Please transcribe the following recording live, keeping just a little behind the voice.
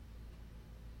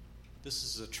This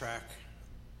is a track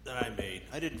that I made.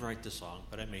 I didn't write the song,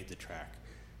 but I made the track.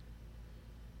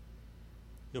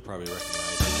 You'll probably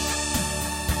recognize it.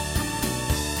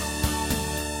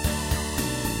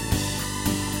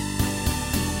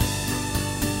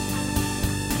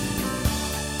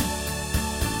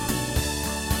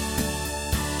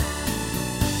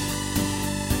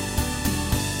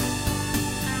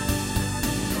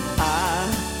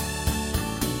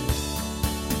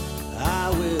 I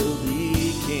will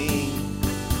be king,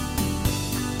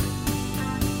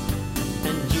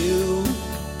 and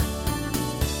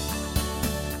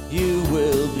you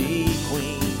will be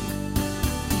queen.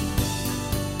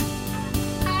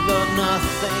 Though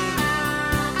nothing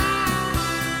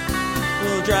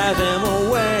will drive them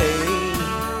away,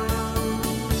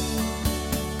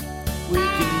 we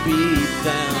can beat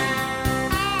them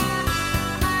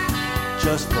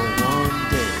just for one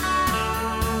day.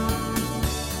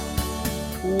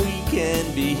 We can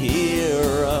be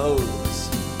heroes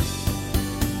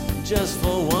just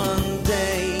for one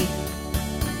day.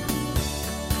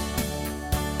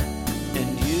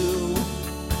 And you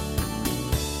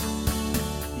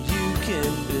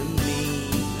can be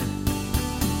mean,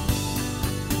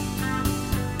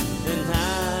 and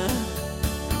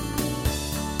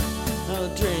I'll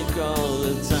drink all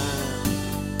the time,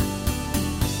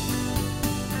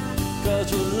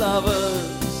 'cause we're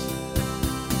lovers,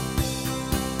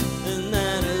 and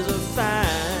that is a fact.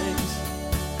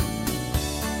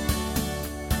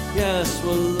 Yes,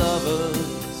 we're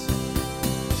lovers,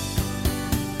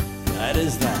 that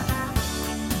is that.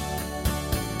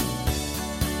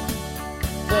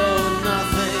 Though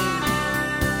nothing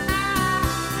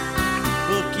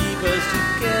will keep us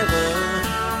together,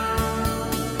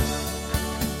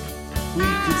 we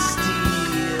could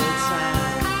steal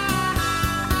time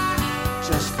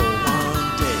just for one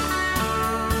day.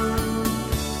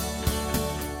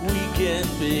 We can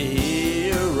be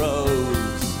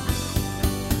heroes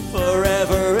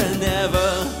forever and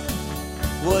ever.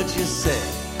 What you say?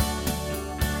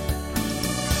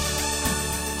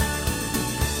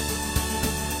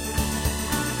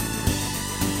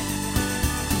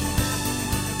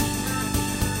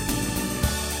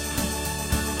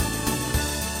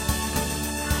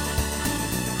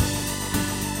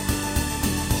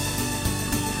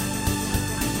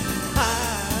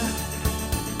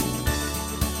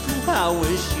 I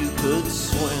wish you could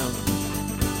swim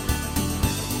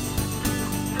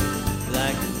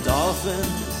like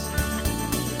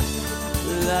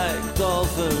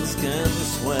dolphins can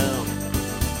swim.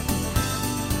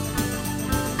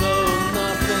 Though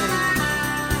nothing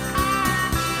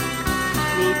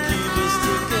will keep us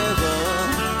together,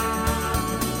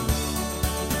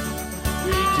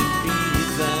 we can beat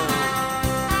them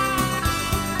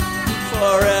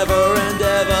forever and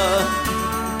ever.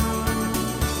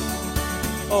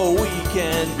 Oh, we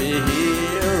can be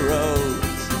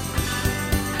heroes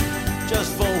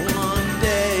just for one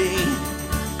day.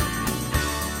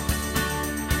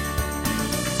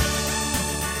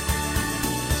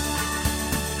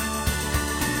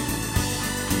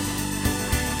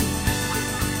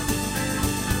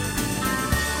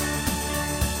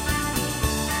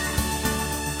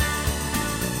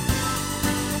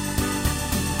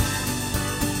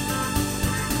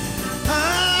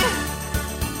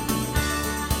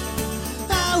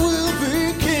 I will be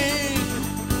king,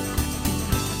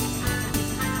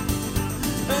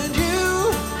 and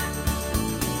you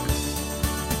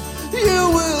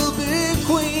will be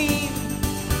queen.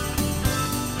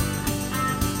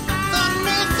 Then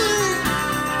nothing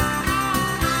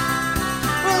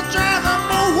will drive them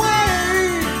away.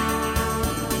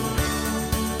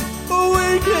 We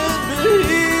can be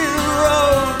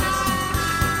heroes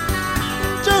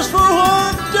just for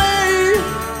one day.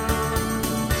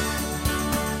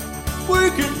 We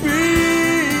can be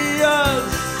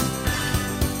us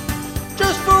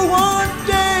just for one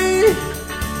day.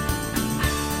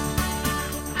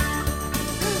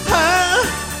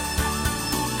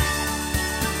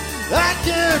 I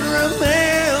can remain